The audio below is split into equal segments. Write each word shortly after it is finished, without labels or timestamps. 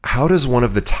How does one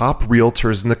of the top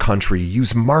realtors in the country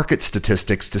use market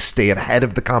statistics to stay ahead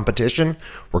of the competition?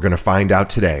 We're going to find out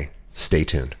today. Stay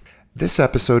tuned. This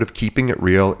episode of Keeping It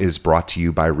Real is brought to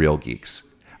you by Real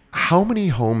Geeks. How many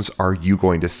homes are you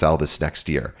going to sell this next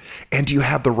year? And do you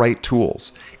have the right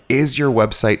tools? Is your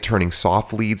website turning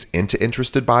soft leads into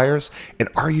interested buyers? And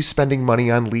are you spending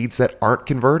money on leads that aren't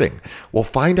converting? We'll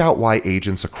find out why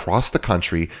agents across the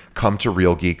country come to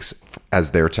Real Geeks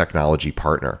as their technology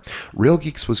partner. Real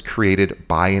Geeks was created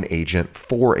by an agent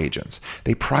for agents.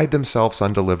 They pride themselves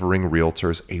on delivering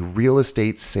realtors a real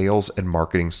estate sales and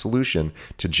marketing solution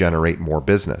to generate more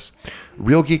business.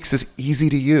 Real Geeks is easy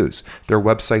to use. Their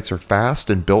websites are fast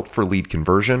and built for lead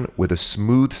conversion with a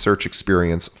smooth search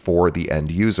experience for the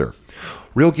end user.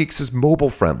 Real Geeks is mobile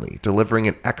friendly, delivering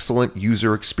an excellent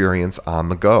user experience on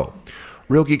the go.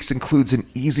 Real Geeks includes an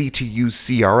easy-to-use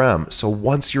CRM, so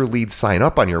once your leads sign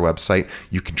up on your website,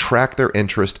 you can track their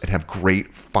interest and have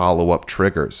great follow-up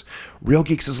triggers. Real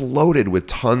Geeks is loaded with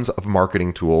tons of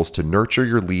marketing tools to nurture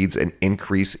your leads and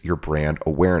increase your brand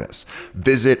awareness.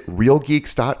 Visit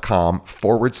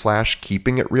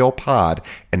realgeeks.com/keepingitrealpod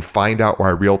and find out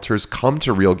why realtors come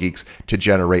to Real Geeks to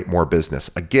generate more business.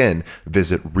 Again,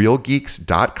 visit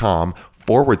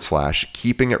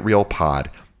realgeeks.com/keepingitrealpod.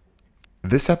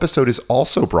 This episode is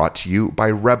also brought to you by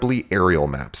Rebly Aerial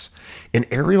Maps. An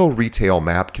aerial retail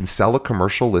map can sell a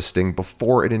commercial listing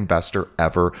before an investor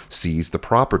ever sees the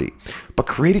property. But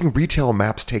creating retail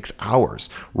maps takes hours,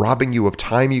 robbing you of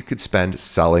time you could spend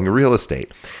selling real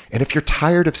estate. And if you're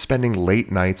tired of spending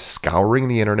late nights scouring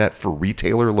the internet for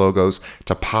retailer logos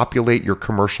to populate your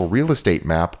commercial real estate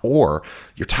map, or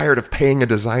you're tired of paying a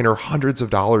designer hundreds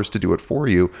of dollars to do it for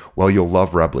you, well, you'll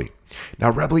love Rebly.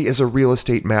 Now, Rebly is a real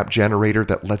estate map generator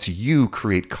that lets you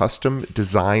create custom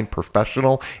designed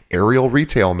professional aerial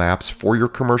retail maps for your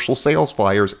commercial sales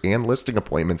flyers and listing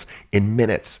appointments in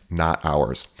minutes, not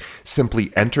hours.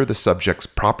 Simply enter the subject's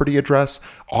property address,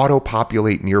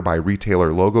 auto-populate nearby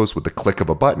retailer logos with the click of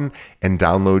a button, and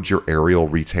download your aerial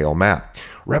retail map.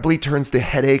 Rebly turns the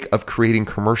headache of creating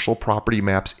commercial property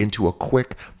maps into a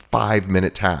quick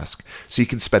 5-minute task, so you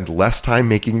can spend less time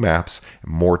making maps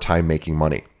and more time making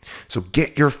money. So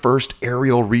get your first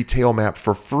aerial retail map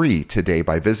for free today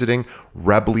by visiting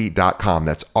Rebly.com.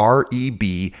 That's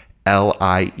REBLIE.com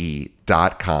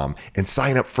and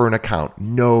sign up for an account.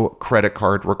 No credit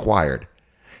card required.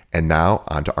 And now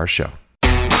on to our show.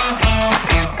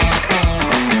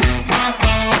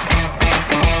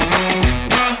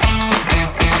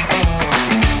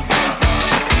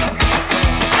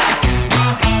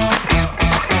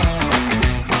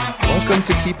 Welcome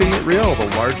to Keeping It Real, the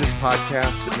largest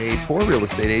podcast made for real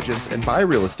estate agents and by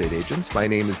real estate agents. My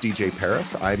name is DJ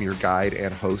Paris. I'm your guide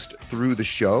and host through the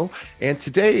show. And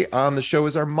today on the show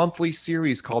is our monthly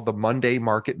series called the Monday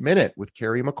Market Minute with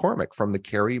Carrie McCormick from the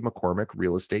Carrie McCormick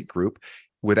Real Estate Group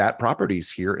with At Properties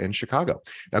here in Chicago.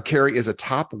 Now, Carrie is a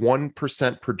top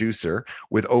 1% producer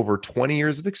with over 20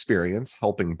 years of experience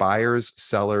helping buyers,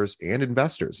 sellers, and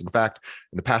investors. In fact,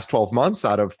 in the past 12 months,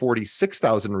 out of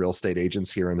 46,000 real estate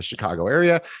agents here in the Chicago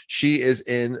area, she is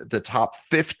in the top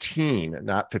 15,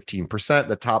 not 15%,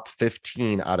 the top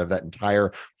 15 out of that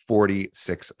entire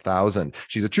 46,000.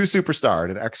 She's a true superstar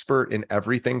and an expert in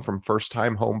everything from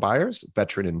first-time home buyers,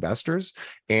 veteran investors,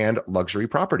 and luxury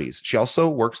properties. She also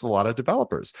works with a lot of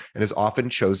developers and is often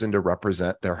chosen to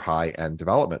represent their high-end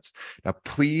developments. Now,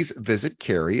 please visit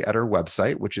Carrie at her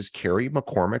website, which is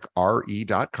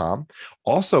carriemccormickre.com.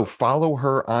 Also, follow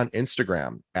her on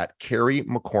Instagram at Carrie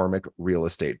McCormick Real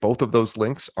Estate. Both of those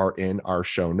links are in our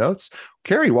show notes.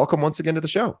 Carrie, welcome once again to the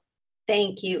show.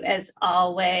 Thank you, as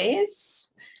always.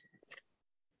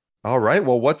 All right.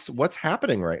 Well, what's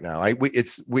happening right now?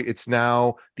 It's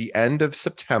now the end of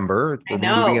September. We're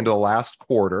moving into the last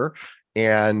quarter,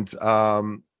 and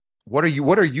what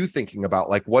are you thinking about?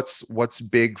 Like, what's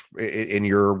big in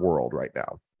your world right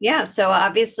now? Yeah. So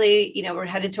obviously, we're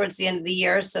headed towards the end of the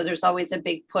year, so there's always a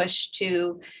big push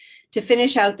to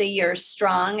finish out the year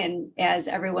strong. And as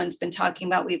everyone's been talking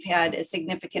about, we've had a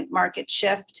significant market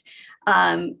shift.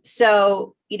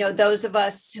 So, those of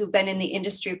us who've been in the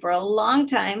industry for a long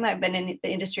time, I've been in the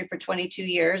industry for 22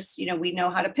 years, we know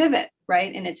how to pivot,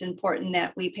 right? And it's important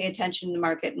that we pay attention to the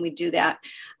market and we do that.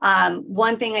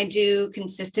 One thing I do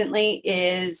consistently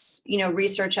is,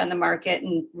 research on the market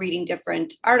and reading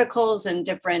different articles and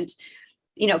different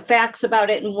facts about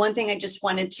it. And one thing I just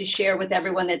wanted to share with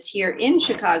everyone that's here in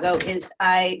Chicago is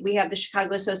we have the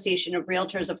Chicago Association of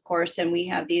Realtors, of course, and we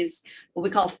have these, what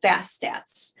we call fast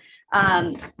stats.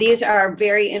 These are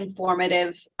very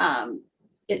informative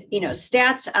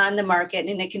stats on the market,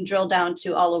 and it can drill down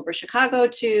to all over Chicago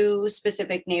to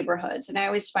specific neighborhoods. And I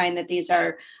always find that these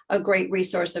are a great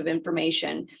resource of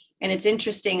information. And it's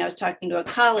interesting. I was talking to a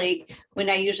colleague when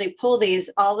I usually pull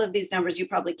these, all of these numbers, you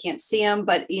probably can't see them,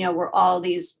 but were all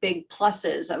these big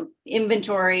pluses of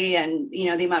inventory and,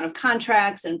 the amount of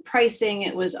contracts and pricing.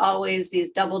 It was always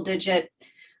these double digit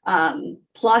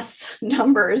plus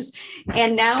numbers.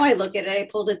 And now I look at it, I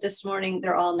pulled it this morning,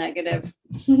 they're all negative.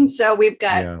 So we've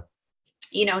got,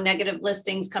 negative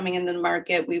listings coming into the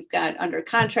market. We've got under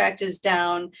contract is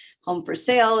down, home for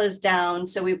sale is down.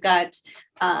 So we've got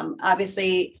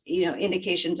obviously,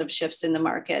 indications of shifts in the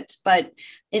market. But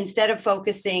instead of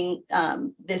focusing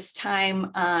this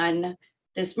time on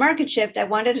this market shift, I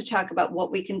wanted to talk about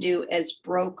what we can do as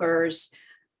brokers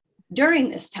during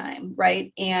this time,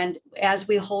 right? And as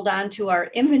we hold on to our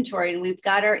inventory, and we've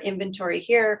got our inventory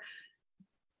here,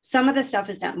 some of the stuff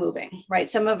is not moving, right?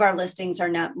 Some of our listings are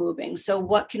not moving. So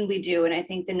what can we do? And I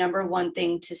think the number one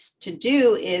thing to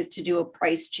do is to do a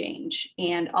price change.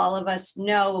 And all of us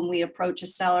know when we approach a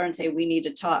seller and say, we need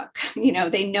to talk,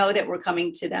 they know that we're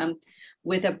coming to them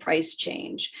with a price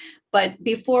change. But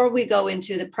before we go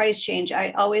into the price change,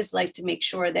 I always like to make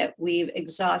sure that we've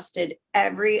exhausted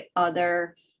every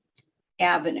other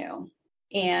avenue.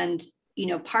 And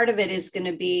part of it is going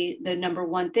to be the number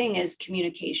one thing is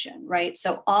communication, right?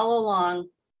 So all along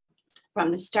from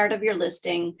the start of your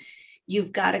listing,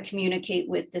 you've got to communicate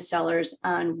with the sellers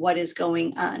on what is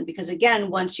going on. Because again,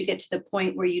 once you get to the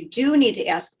point where you do need to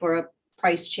ask for a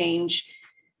price change,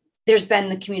 there's been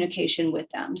the communication with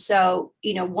them. So,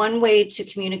 one way to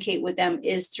communicate with them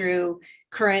is through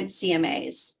current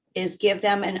CMAs. Is give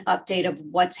them an update of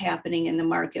what's happening in the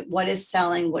market, what is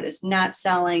selling, what is not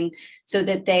selling, so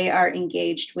that they are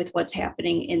engaged with what's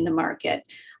happening in the market.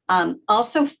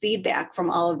 Also, feedback from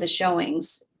all of the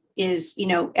showings is,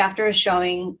 after a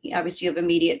showing, obviously you have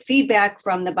immediate feedback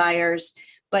from the buyers,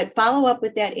 but follow up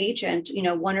with that agent,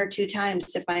 one or two times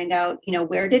to find out,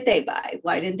 where did they buy?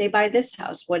 Why didn't they buy this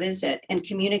house? What is it? And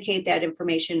communicate that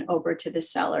information over to the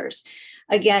sellers.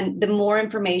 Again, the more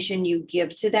information you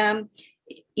give to them,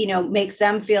 makes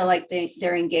them feel like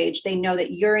they're engaged. They know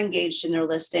that you're engaged in their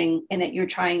listing and that you're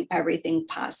trying everything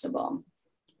possible.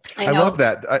 I love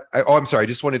that. I'm sorry. I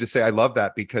just wanted to say I love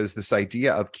that, because this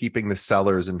idea of keeping the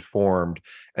sellers informed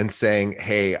and saying,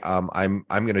 hey, I'm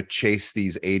going to chase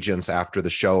these agents after the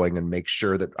showing and make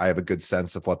sure that I have a good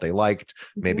sense of what they liked,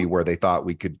 maybe where they thought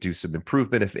we could do some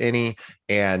improvement, if any,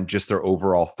 and just their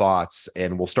overall thoughts.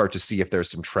 And we'll start to see if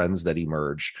there's some trends that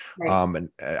emerge. Right. And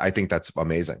I think that's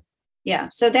amazing. Yeah.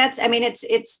 So that's,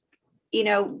 it's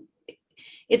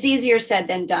easier said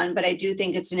than done, but I do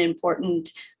think it's an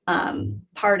important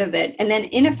part of it. And then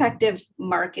ineffective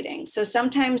marketing. So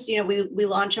sometimes, we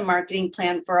launch a marketing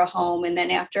plan for a home, and then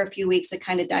after a few weeks, it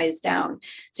kind of dies down.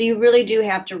 So you really do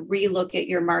have to relook at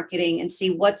your marketing and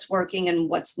see what's working and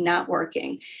what's not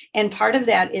working. And part of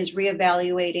that is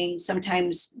reevaluating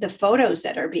sometimes the photos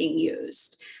that are being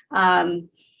used.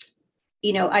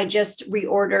 I just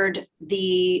reordered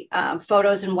the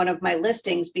photos in one of my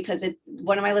listings because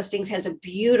one of my listings has a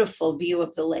beautiful view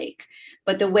of the lake.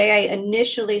 But the way I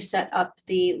initially set up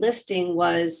the listing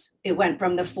was it went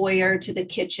from the foyer to the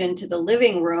kitchen to the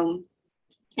living room.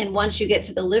 And once you get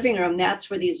to the living room, that's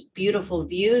where these beautiful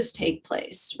views take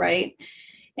place, right?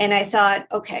 And I thought,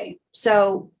 okay,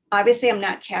 so obviously I'm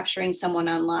not capturing someone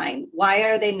online. Why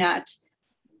are they not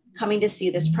coming to see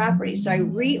this property? So I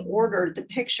reordered the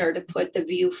picture to put the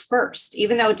view first,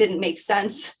 even though it didn't make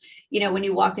sense, when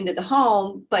you walk into the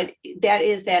home, but that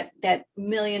is that $1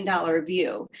 million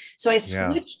view. So I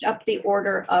switched up the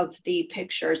order of the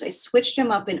pictures. I switched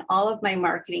them up in all of my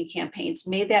marketing campaigns,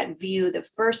 made that view the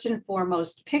first and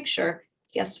foremost picture.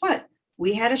 Guess what?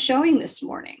 We had a showing this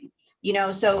morning,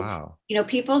 so,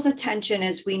 people's attention,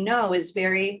 as we know, is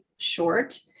very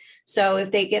short. So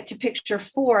if they get to picture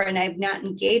 4 and I've not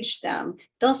engaged them,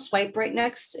 they'll swipe right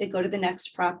next and go to the next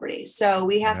property. So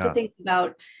we have to think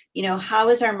about, how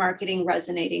is our marketing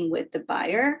resonating with the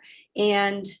buyer,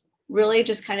 and really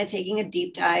just kind of taking a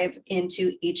deep dive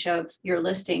into each of your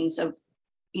listings of,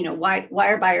 why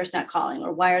are buyers not calling,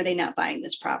 or why are they not buying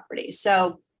this property?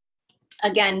 So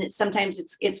again,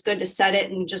 sometimes it's good to set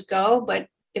it and just go, but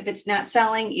if it's not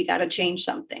selling, you got to change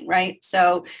something, right?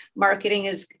 So marketing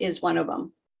is one of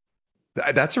them.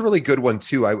 That's a really good one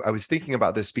too. I was thinking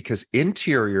about this because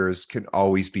interiors can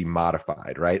always be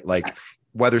modified, right? Like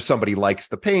whether somebody likes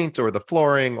the paint or the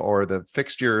flooring or the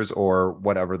fixtures or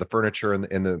whatever, the furniture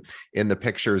in the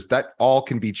pictures, that all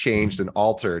can be changed and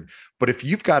altered. But if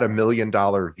you've got $1 million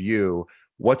view,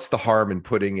 what's the harm in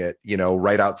putting it,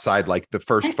 right outside? Like the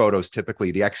first photos,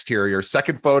 typically the exterior,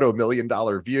 second photo, $1 million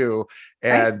view,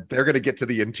 and Right. they're going to get to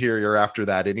the interior after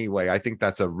that anyway. I think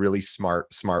that's a really smart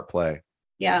play.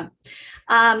 Yeah.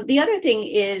 The other thing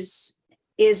is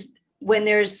when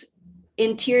there's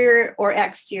interior or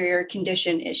exterior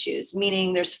condition issues,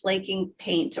 meaning there's flaking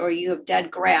paint or you have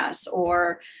dead grass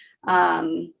or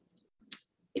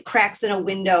cracks in a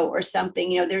window or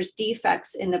something, there's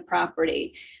defects in the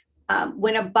property.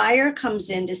 When a buyer comes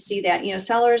in to see that,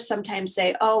 sellers sometimes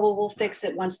say, oh, well, we'll fix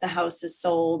it once the house is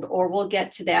sold, or we'll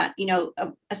get to that.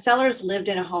 A seller's lived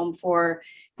in a home for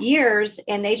years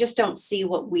and they just don't see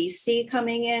what we see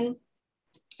coming in.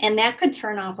 And that could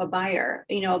turn off a buyer.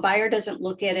 A buyer doesn't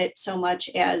look at it so much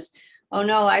as, oh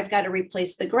no, I've got to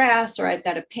replace the grass or I've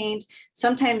got to paint.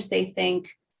 Sometimes they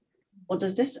think, well,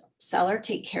 does this seller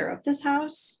take care of this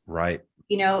house? Right.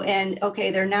 And okay,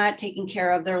 they're not taking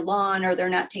care of their lawn or they're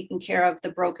not taking care of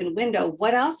the broken window.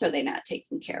 What else are they not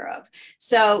taking care of?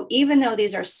 So even though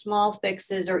these are small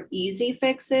fixes or easy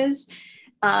fixes,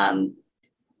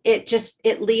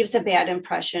 it leaves a bad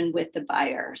impression with the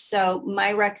buyer. So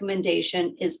my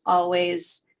recommendation is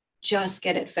always just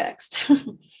get it fixed,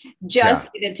 get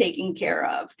it taken care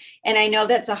of. And I know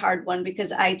that's a hard one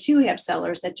because I too have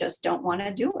sellers that just don't want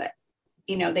to do it.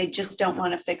 They just don't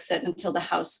want to fix it until the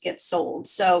house gets sold.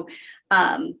 So,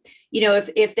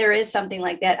 if there is something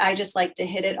like that, I just like to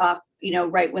hit it off,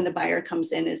 right when the buyer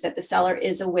comes in, is that the seller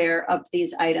is aware of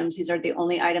these items. These are the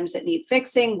only items that need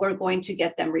fixing. We're going to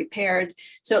get them repaired.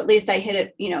 So at least I hit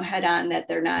it, head on, that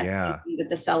they're not, that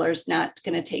the seller's not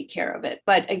going to take care of it.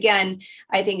 But again,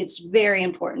 I think it's very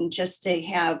important just to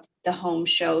have the home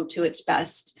show to its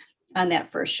best on that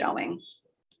first showing.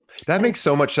 That makes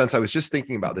so much sense. I was just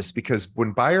thinking about this because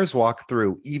when buyers walk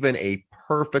through even a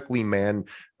perfectly manicured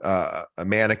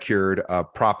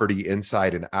property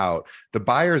inside and out, the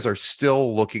buyers are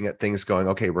still looking at things going,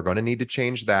 okay, we're going to need to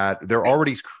change that. They're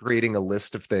already creating a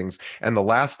list of things. And the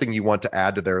last thing you want to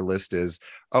add to their list is,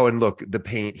 oh, and look, the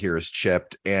paint here is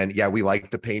chipped. And yeah, we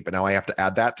like the paint, but now I have to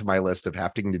add that to my list of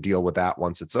having to deal with that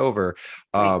once it's over.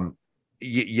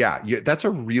 Yeah, that's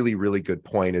a really, really good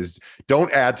point, is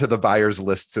don't add to the buyer's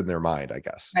lists in their mind, I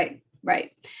guess.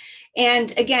 Right.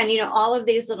 And again, all of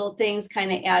these little things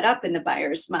kind of add up in the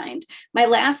buyer's mind. My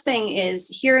last thing is,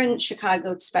 here in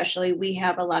Chicago, especially, we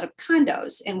have a lot of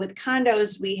condos. And with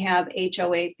condos, we have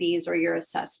HOA fees, or your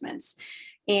assessments.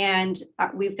 And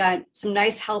we've got some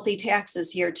nice healthy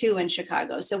taxes here too in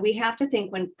Chicago. So we have to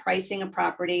think, when pricing a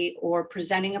property or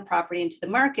presenting a property into the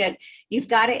market, you've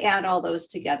got to add all those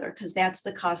together, because that's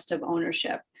the cost of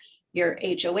ownership. Your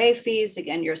HOA fees,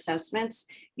 again, your assessments,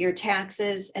 your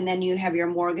taxes, and then you have your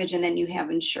mortgage, and then you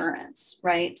have insurance,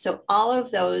 right? So all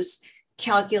of those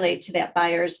calculate to that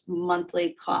buyer's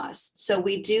monthly cost. So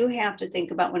we do have to think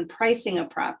about, when pricing a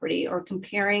property or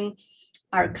comparing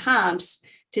our comps,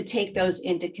 to take those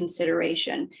into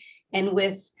consideration. And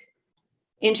with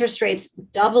interest rates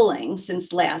doubling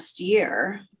since last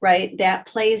year, right, that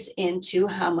plays into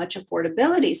how much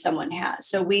affordability someone has.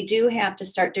 So we do have to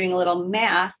start doing a little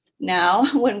math now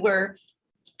when we're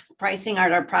pricing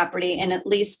out our property, and at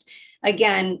least,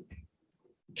 again,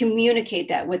 communicate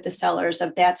that with the sellers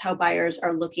of, that's how buyers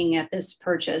are looking at this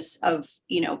purchase of,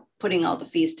 putting all the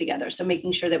fees together. So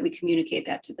making sure that we communicate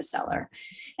that to the seller.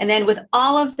 And then with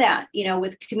all of that,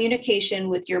 with communication,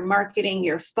 with your marketing,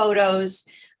 your photos,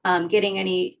 getting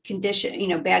any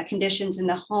bad conditions in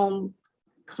the home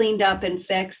cleaned up and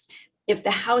fixed. If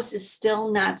the house is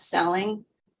still not selling,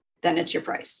 then it's your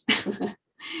price.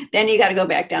 Then you got to go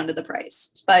back down to the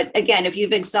price. But again, if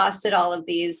you've exhausted all of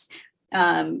these,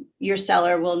 your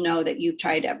seller will know that you've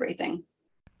tried everything.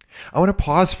 I want to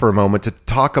pause for a moment to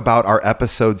talk about our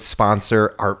episode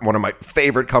sponsor, one of my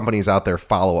favorite companies out there,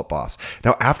 Follow Up Boss.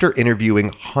 Now, after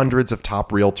interviewing hundreds of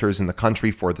top realtors in the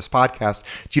country for this podcast,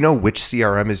 do you know which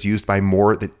CRM is used by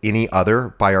more than any other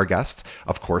by our guests?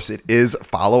 Of course, it is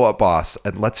Follow Up Boss.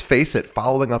 And let's face it,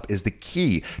 following up is the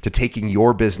key to taking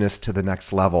your business to the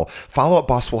next level. Follow Up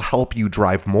Boss will help you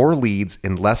drive more leads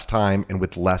in less time and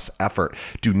with less effort.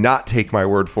 Do not take my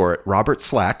word for it. Robert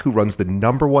Slack, who runs the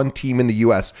 #1 team in the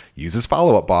US, uses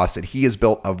Follow Up Boss, and he has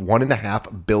built a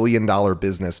 $1.5 billion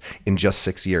business in just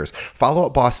 6 years. Follow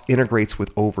Up Boss integrates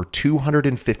with over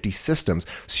 250 systems,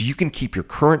 so you can keep your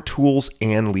current tools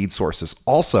and lead sources.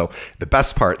 Also, the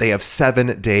best part, they have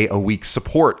 7-day-a-week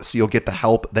support, so you'll get the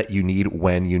help that you need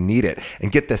when you need it.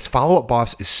 And get this, Follow Up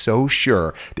Boss is so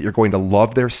sure that you're going to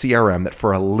love their CRM that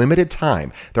for a limited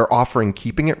time, they're offering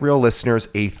Keeping It Real listeners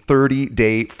a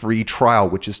 30-day free trial,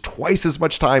 which is twice as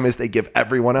much time as they give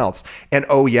everyone else. And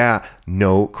oh yeah,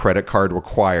 no credit card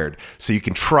required. So you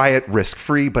can try it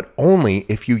risk-free, but only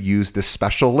if you use this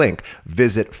special link.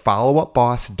 Visit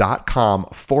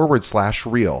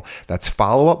followupboss.com/real. That's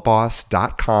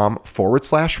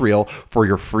followupboss.com/real for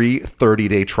your free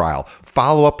 30-day trial.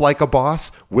 Follow up like a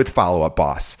boss with Follow Up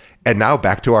Boss. And now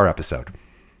back to our episode.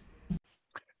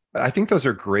 I think those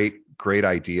are great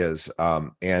ideas,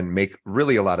 and make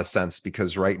really a lot of sense,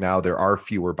 because right now there are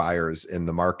fewer buyers in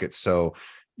the market. So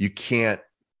you can't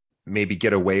maybe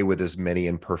get away with as many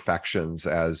imperfections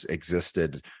as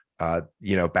existed,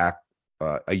 back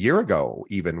a year ago,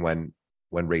 even when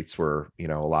rates were,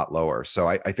 a lot lower. So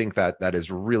I think that is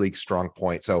a really strong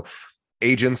point. So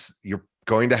agents, you're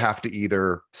going to have to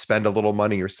either spend a little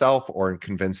money yourself or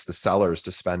convince the sellers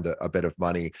to spend a bit of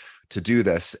money to do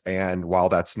this. And while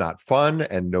that's not fun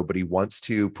and nobody wants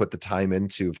to put the time in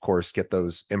to, of course, get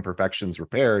those imperfections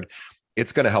repaired,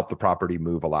 it's going to help the property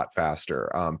move a lot faster.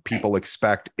 People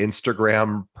expect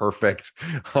Instagram perfect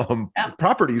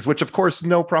properties, which of course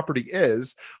no property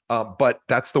is, but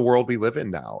that's the world we live in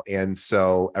now. And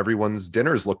so everyone's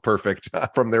dinners look perfect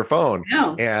from their phone.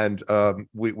 No. And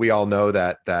we all know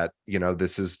that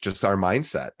this is just our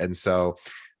mindset. And so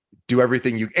do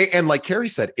everything you, and like Carrie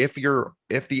said, if the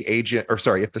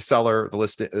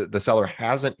seller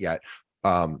hasn't yet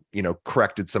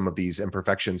corrected some of these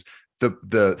imperfections,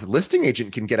 the listing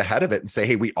agent can get ahead of it and say,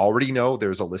 hey, we already know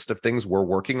there's a list of things we're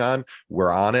working on, we're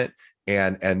on it.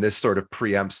 And this sort of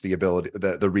preempts the ability,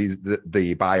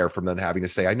 the buyer from then having to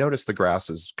say, I noticed the grass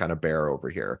is kind of bare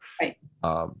over here. Right.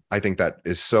 I think that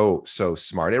is so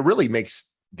smart. It really makes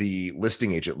the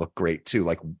listing agent look great too.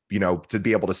 Like, to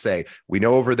be able to say, we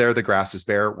know over there the grass is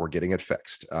bare, we're getting it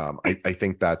fixed. I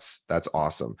think that's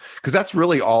awesome, because that's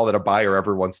really all that a buyer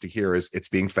ever wants to hear is it's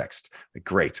being fixed. Like,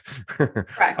 great.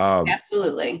 Correct.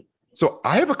 Absolutely. So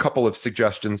I have a couple of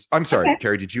suggestions. I'm sorry, Okay.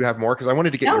 Carrie, did you have more? Because I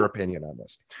wanted to get your opinion on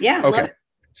this. Yeah. Okay.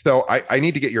 So I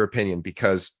need to get your opinion,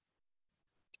 because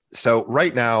so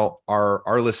right now,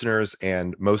 our listeners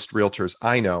and most realtors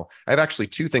I know, I have actually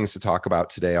two things to talk about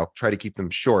today. I'll try to keep them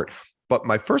short. But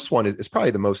my first one is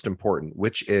probably the most important,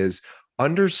 which is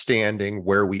understanding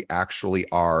where we actually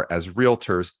are as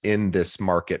realtors in this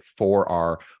market for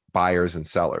our buyers and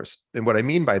sellers. And what I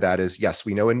mean by that is, yes,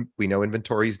 we know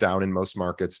inventory is down in most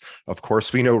markets. Of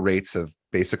course, we know rates have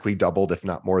basically doubled, if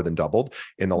not more than doubled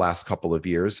in the last couple of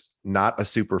years. Not a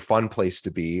super fun place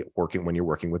to be when you're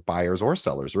working with buyers or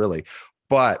sellers, really.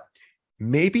 But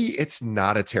maybe it's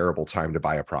not a terrible time to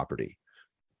buy a property.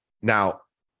 Now,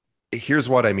 here's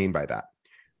what I mean by that.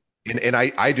 And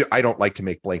I don't like to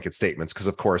make blanket statements, because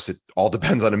of course it all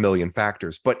depends on a million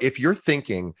factors. But if you're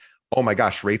thinking, oh my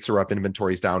gosh, rates are up,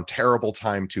 inventory's down, terrible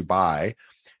time to buy,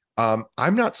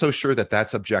 I'm not so sure that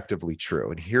that's objectively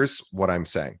true. And here's what I'm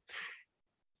saying.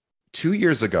 2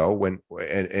 years ago,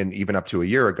 and even up to a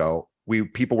year ago,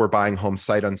 people were buying homes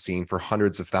sight unseen for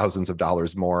hundreds of thousands of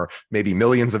dollars more, maybe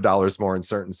millions of dollars more in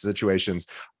certain situations,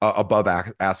 above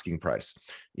asking price.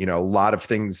 A lot of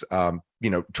things,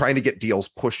 trying to get deals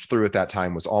pushed through at that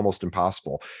time was almost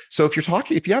impossible. So if you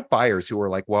have buyers who are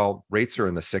like, well, rates are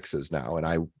in the 6s now, and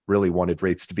I really wanted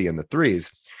rates to be in the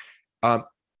 3s,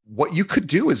 what you could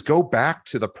do is go back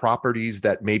to the properties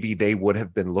that maybe they would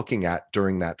have been looking at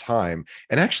during that time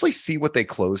and actually see what they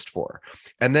closed for.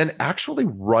 And then actually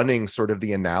running sort of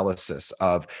the analysis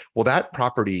of, well, that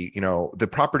property, the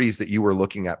properties that you were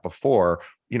looking at before,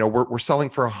 we're selling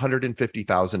for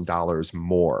 $150,000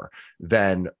 more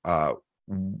than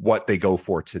what they go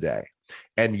for today.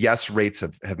 And yes, rates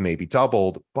have maybe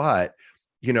doubled, but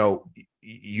you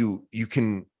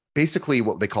can basically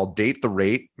what they call date the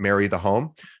rate, marry the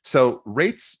home. So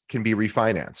rates can be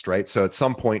refinanced, right? So at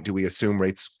some point, do we assume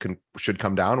rates should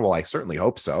come down? Well, I certainly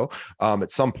hope so.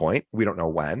 At some point, we don't know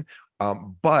when,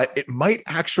 but it might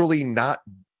actually not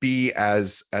be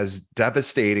as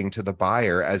devastating to the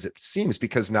buyer as it seems,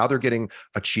 because now they're getting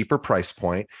a cheaper price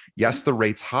point. Yes, the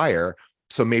rate's higher,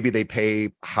 so maybe they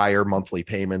pay higher monthly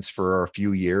payments for a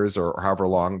few years or however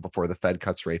long before the Fed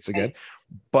cuts rates again. Right.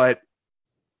 But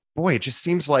boy, it just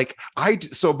seems like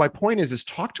so my point is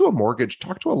talk to a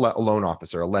loan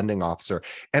officer, a lending officer,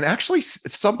 and actually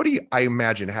somebody I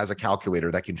imagine has a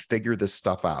calculator that can figure this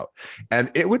stuff out. And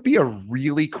it would be a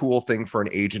really cool thing for an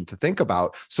agent to think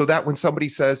about, so that when somebody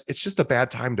says it's just a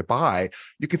bad time to buy,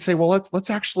 you could say, well, let's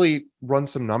actually run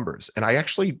some numbers. And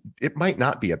it might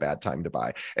not be a bad time to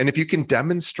buy. And if you can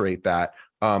demonstrate that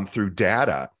through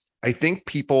data, I think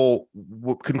people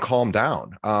can calm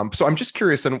down. So I'm just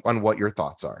curious on what your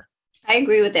thoughts are. I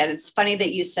agree with that. It's funny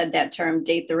that you said that term,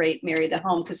 date the rate, marry the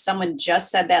home, because someone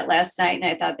just said that last night, and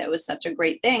I thought that was such a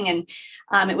great thing. And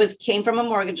it came from a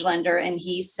mortgage lender, and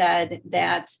he said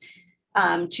that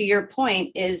to your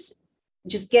point, is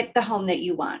just get the home that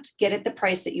you want, get at the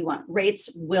price that you want. Rates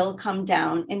will come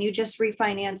down and you just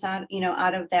refinance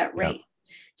out of that Yeah. rate.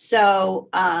 So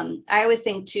I always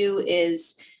think too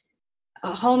is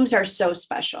homes are so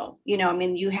special. I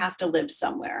mean, you have to live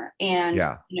somewhere, and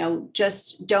Yeah.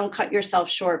 just don't cut yourself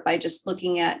short by just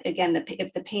looking at, again,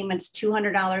 if the payment's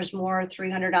 $200 more,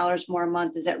 $300 more a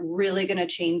month, is that really going to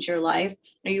change your life?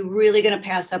 Are you really going to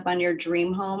pass up on your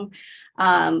dream home?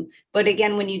 But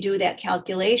again, when you do that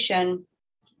calculation,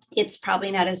 it's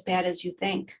probably not as bad as you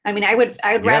think. I mean, I would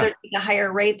rather take a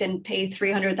higher rate than pay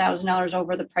 $300,000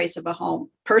 over the price of a home,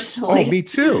 personally. Oh, me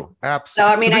too. So,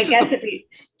 Absolutely. I mean, I guess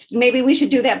maybe we should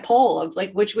do that poll of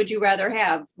like, which would you rather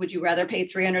have? Would you rather pay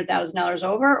 $300,000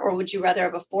 over, or would you rather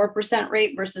have a 4%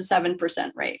 rate versus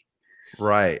 7% rate?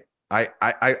 Right.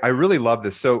 I really love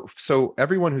this. So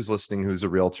everyone who's listening, who's a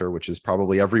realtor, which is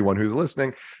probably everyone who's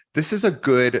listening, this is a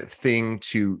good thing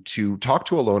to talk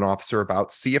to a loan officer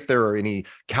about, see if there are any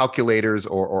calculators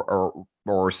or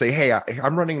say, hey,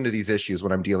 I'm running into these issues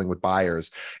when I'm dealing with buyers,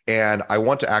 and I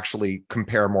want to actually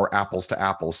compare more apples to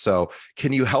apples. So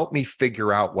can you help me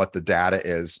figure out what the data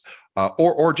is?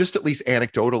 Or just at least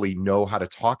anecdotally know how to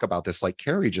talk about this, like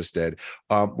Carrie just did,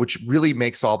 which really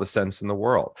makes all the sense in the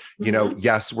world. Mm-hmm.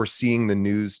 Yes, we're seeing the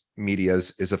news media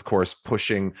is of course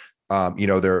pushing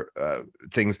there are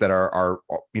things that are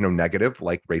negative,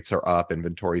 like rates are up,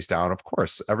 inventory's down. Of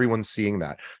course, everyone's seeing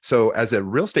that. So as a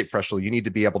real estate professional, you need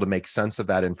to be able to make sense of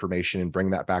that information and bring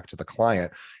that back to the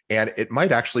client. And it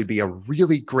might actually be a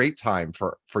really great time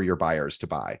for your buyers to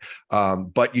buy,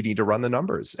 but you need to run the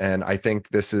numbers. And I think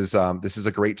this is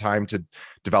a great time to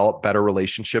develop better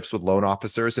relationships with loan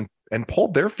officers and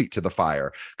hold their feet to the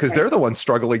fire, because they're the ones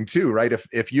struggling too, right?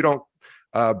 If you don't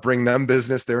bring them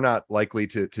business, they're not likely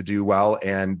to do well,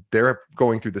 and they're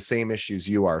going through the same issues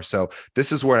you are. So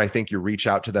this is where I think you reach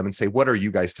out to them and say, what are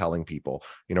you guys telling people?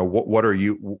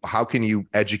 How can you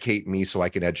educate me so I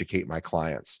can educate my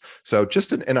clients? So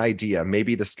just an idea,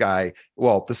 maybe the sky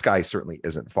certainly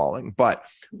isn't falling, but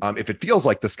if it feels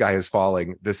like the sky is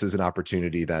falling, this is an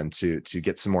opportunity then to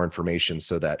get some more information,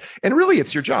 so that, and really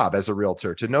it's your job as a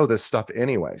realtor to know this stuff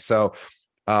anyway. So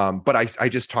but I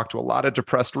just talk to a lot of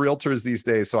depressed realtors these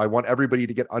days. So I want everybody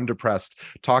to get undepressed,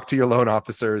 talk to your loan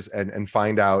officers and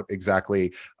find out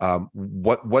exactly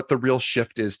what the real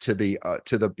shift is to the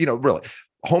really.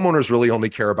 Homeowners really only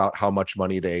care about how much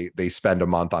money they spend a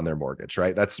month on their mortgage,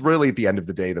 right? That's really at the end of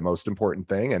the day the most important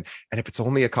thing. And if it's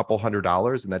only a couple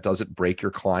 $100 and that doesn't break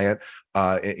your client,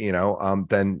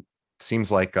 then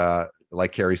seems like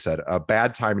Carrie said, a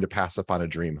bad time to pass up on a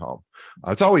dream home.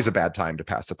 It's always a bad time to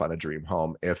pass up on a dream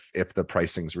home if the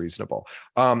pricing's reasonable.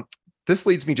 This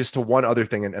leads me just to one other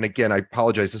thing. And again, I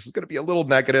apologize, this is going to be a little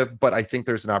negative, but I think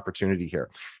there's an opportunity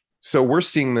here. So we're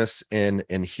seeing this in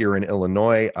here in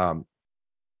Illinois.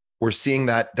 We're seeing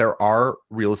that there are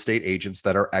real estate agents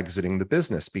that are exiting the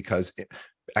business because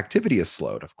activity is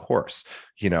slowed, of course,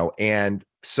 and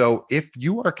so if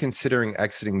you are considering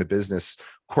exiting the business,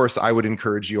 of course, I would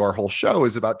encourage you. Our whole show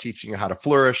is about teaching you how to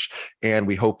flourish, and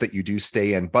we hope that you do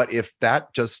stay in. But if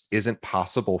that just isn't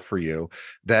possible for you,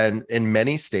 then in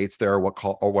many states, there are what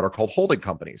are called holding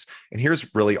companies. And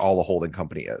here's really all a holding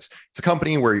company is. It's a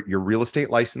company where your real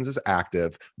estate license is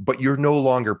active, but you're no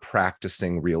longer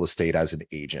practicing real estate as an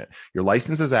agent. Your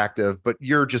license is active, but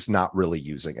you're just not really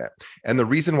using it. And the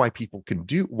reason why people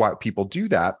do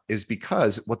that is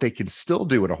because what they can still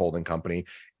do in a holding company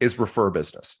is refer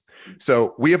business.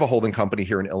 So we have a holding company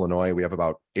here in Illinois. We have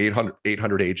about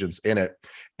 800 agents in it.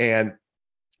 And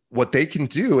what they can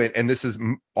do, and this is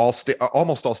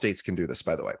almost all states can do this,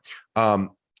 by the way.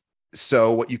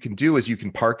 So what you can do is you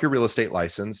can park your real estate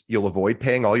license. You'll avoid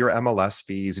paying all your MLS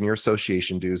fees and your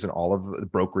association dues and all of the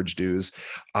brokerage dues,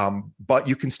 but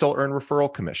you can still earn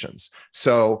referral commissions.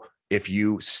 So if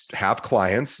you have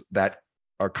clients that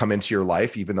come into your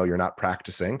life, even though you're not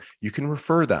practicing, you can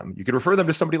refer them. You can refer them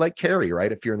to somebody like Carrie,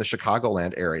 right? If you're in the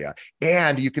Chicagoland area,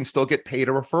 and you can still get paid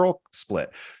a referral split.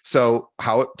 So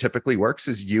how it typically works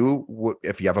is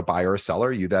if you have a buyer or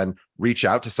seller, you then reach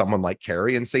out to someone like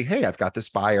Carrie and say, hey, I've got this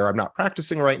buyer. I'm not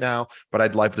practicing right now, but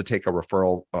I'd love to take a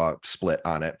referral split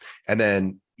on it. And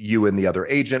then you and the other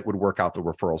agent would work out the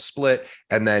referral split,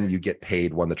 and then you get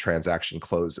paid when the transaction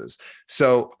closes.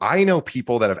 So I know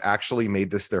people that have actually made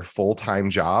this their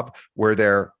full-time job, where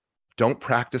they don't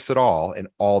practice at all, and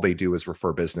all they do is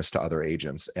refer business to other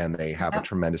agents, and they have a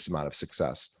tremendous amount of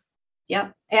success.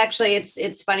 Yep. Actually,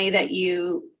 it's funny that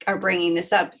you are bringing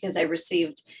this up, because I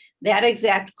received that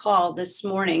exact call this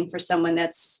morning for someone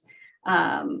that's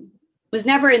was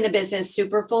never in the business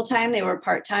super full-time. They were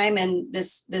part-time, and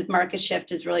the market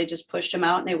shift has really just pushed them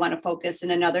out, and they want to focus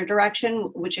in another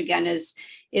direction, which again is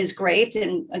great.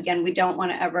 And again, we don't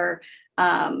want to ever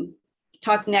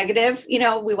talk negative.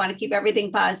 We want to keep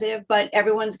everything positive, but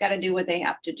everyone's got to do what they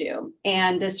have to do.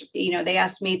 And this, they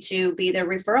asked me to be their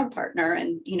referral partner.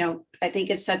 And, I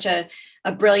think it's such a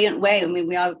brilliant way. I mean,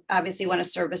 we obviously want to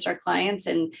service our clients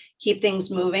and keep things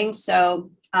moving.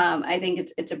 So I think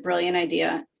it's a brilliant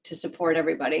idea to support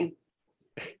everybody.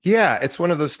 Yeah, it's one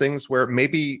of those things where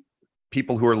maybe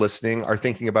people who are listening are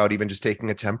thinking about even just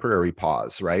taking a temporary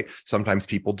pause, right? Sometimes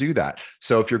people do that.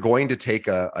 So if you're going to take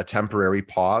a temporary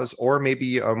pause, or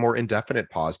maybe a more indefinite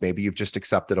pause, maybe you've just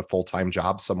accepted a full-time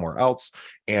job somewhere else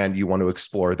and you want to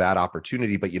explore that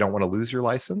opportunity, but you don't want to lose your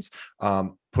license,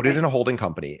 put it in a holding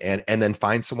company and then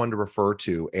find someone to refer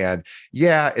to. And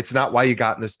yeah, it's not why you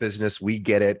got in this business. We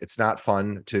get it. It's not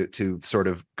fun to sort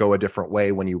of go a different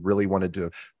way when you really wanted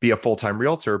to be a full-time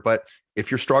realtor. But if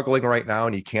you're struggling right now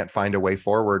and you can't find a way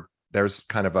forward, there's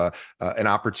kind of an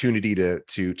opportunity to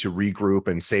regroup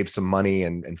and save some money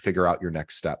and figure out your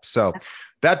next step. So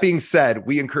that being said,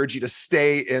 we encourage you to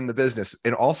stay in the business.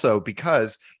 And also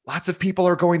because lots of people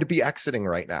are going to be exiting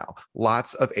right now.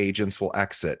 Lots of agents will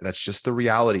exit. That's just the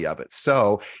reality of it.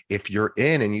 So if you're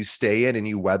in and you stay in and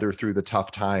you weather through the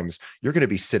tough times, you're going to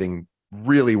be sitting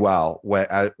really well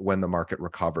when the market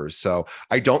recovers. So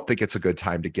I don't think it's a good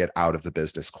time to get out of the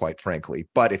business, quite frankly.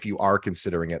 But if you are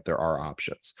considering it, there are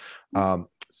options. I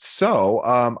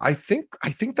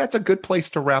think that's a good place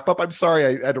to wrap up. I'm sorry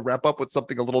I had to wrap up with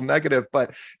something a little negative,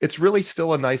 but it's really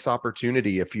still a nice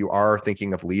opportunity if you are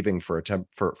thinking of leaving for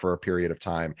a period of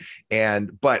time.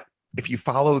 But if you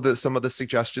follow some of the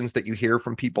suggestions that you hear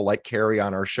from people like Carrie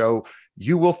on our show,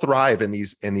 you will thrive in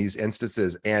these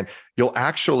instances, and you'll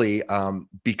actually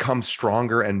become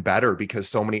stronger and better because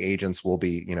so many agents will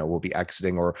be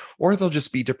exiting or they'll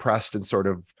just be depressed and sort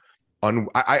of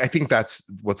I think that's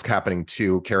what's happening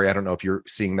too, Carrie. I don't know if you're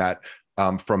seeing that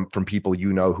from people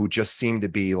who just seem to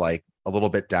be like a little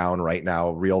bit down right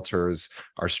now. Realtors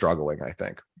are struggling, I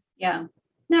think. Yeah,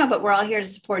 no, but we're all here to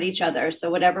support each other.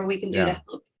 So whatever we can do to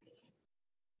help.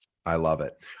 I love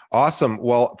it. Awesome.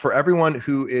 Well, for everyone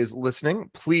who is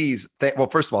listening, please,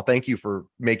 first of all, thank you for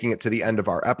making it to the end of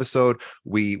our episode.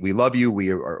 We love you.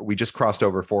 We just crossed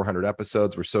over 400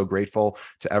 episodes. We're so grateful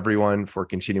to everyone for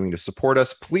continuing to support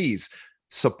us. Please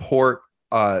support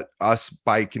us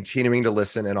by continuing to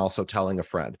listen and also telling a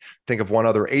friend. Think of one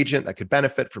other agent that could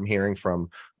benefit from hearing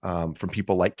from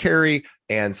people like Carrie,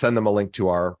 and send them a link to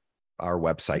our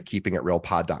website,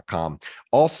 keepingitrealpod.com.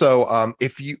 Also,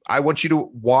 I want you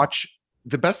to watch.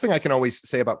 The best thing I can always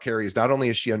say about Carrie is not only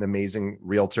is she an amazing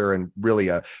realtor and really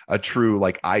a true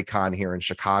like icon here in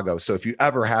Chicago. So if you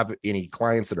ever have any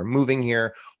clients that are moving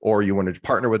here, or you want to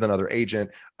partner with another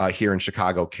agent here in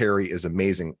Chicago, Carrie is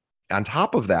amazing. On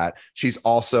top of that, she's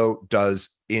also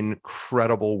does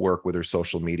incredible work with her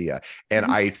social media. And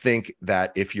I think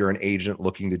that if you're an agent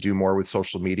looking to do more with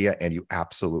social media, and you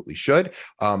absolutely should,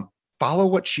 follow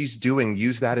what she's doing.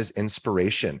 Use that as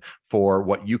inspiration for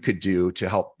what you could do to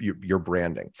help your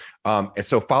branding. And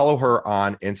so follow her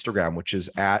on Instagram, which is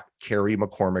at Carrie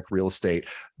McCormick Real Estate.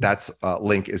 That's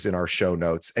link is in our show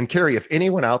notes. And Carrie, if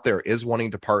anyone out there is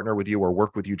wanting to partner with you or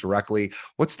work with you directly,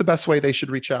 what's the best way they should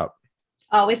reach out?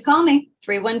 Always call me,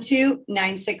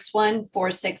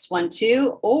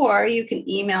 312-961-4612, or you can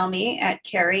email me at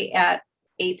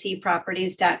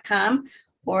carrie@atproperties.com.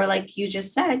 Or like you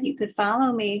just said, you could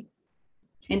follow me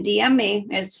and DM me,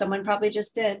 as someone probably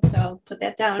just did. So put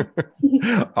that down.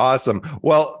 Awesome.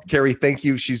 Well, Carrie, thank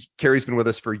you. Carrie's been with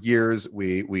us for years.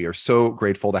 We are so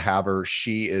grateful to have her.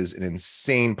 She is an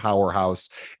insane powerhouse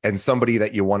and somebody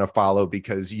that you want to follow,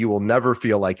 because you will never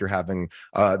feel like you're having,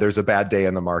 there's a bad day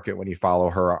in the market when you follow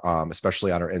her,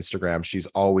 especially on her Instagram. She's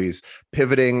always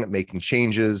pivoting, making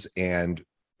changes, and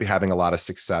having a lot of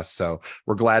success. So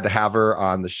we're glad to have her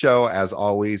on the show as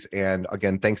always. And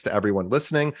again, thanks to everyone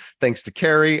listening. Thanks to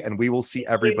Carrie, and we will see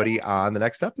everybody on the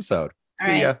next episode.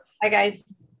 See ya. Bye, guys.